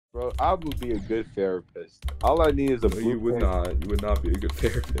Bro, I would be a good therapist. All I need is a No, you would not. You would not be a good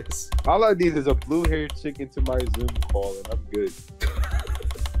therapist. All I need is a blue-haired chicken to my Zoom call, and I'm good.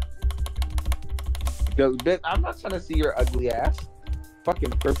 Because, bitch, I'm not trying to see your ugly ass.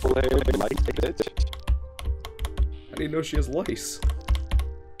 Fucking purple hair, light bitch. I didn't know she has lice.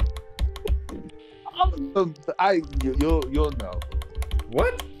 You'll know.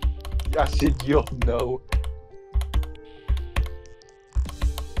 What? I said you'll know.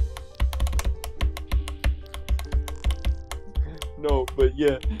 No, but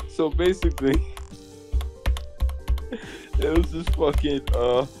yeah. So basically, it was just fucking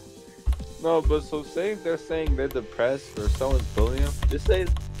No, but so say if they're saying they're depressed or someone's bullying them, just say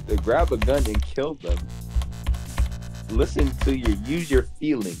to grab a gun and kill them. Listen to use your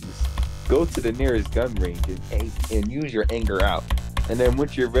feelings. Go to the nearest gun range and use your anger out. And then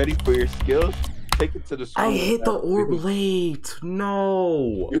once you're ready for your skills, take it to the school. I hit the orb late.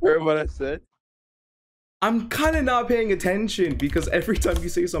 No. You heard what I said? I'm kind of not paying attention because every time you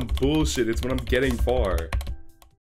say some bullshit, it's when I'm getting far.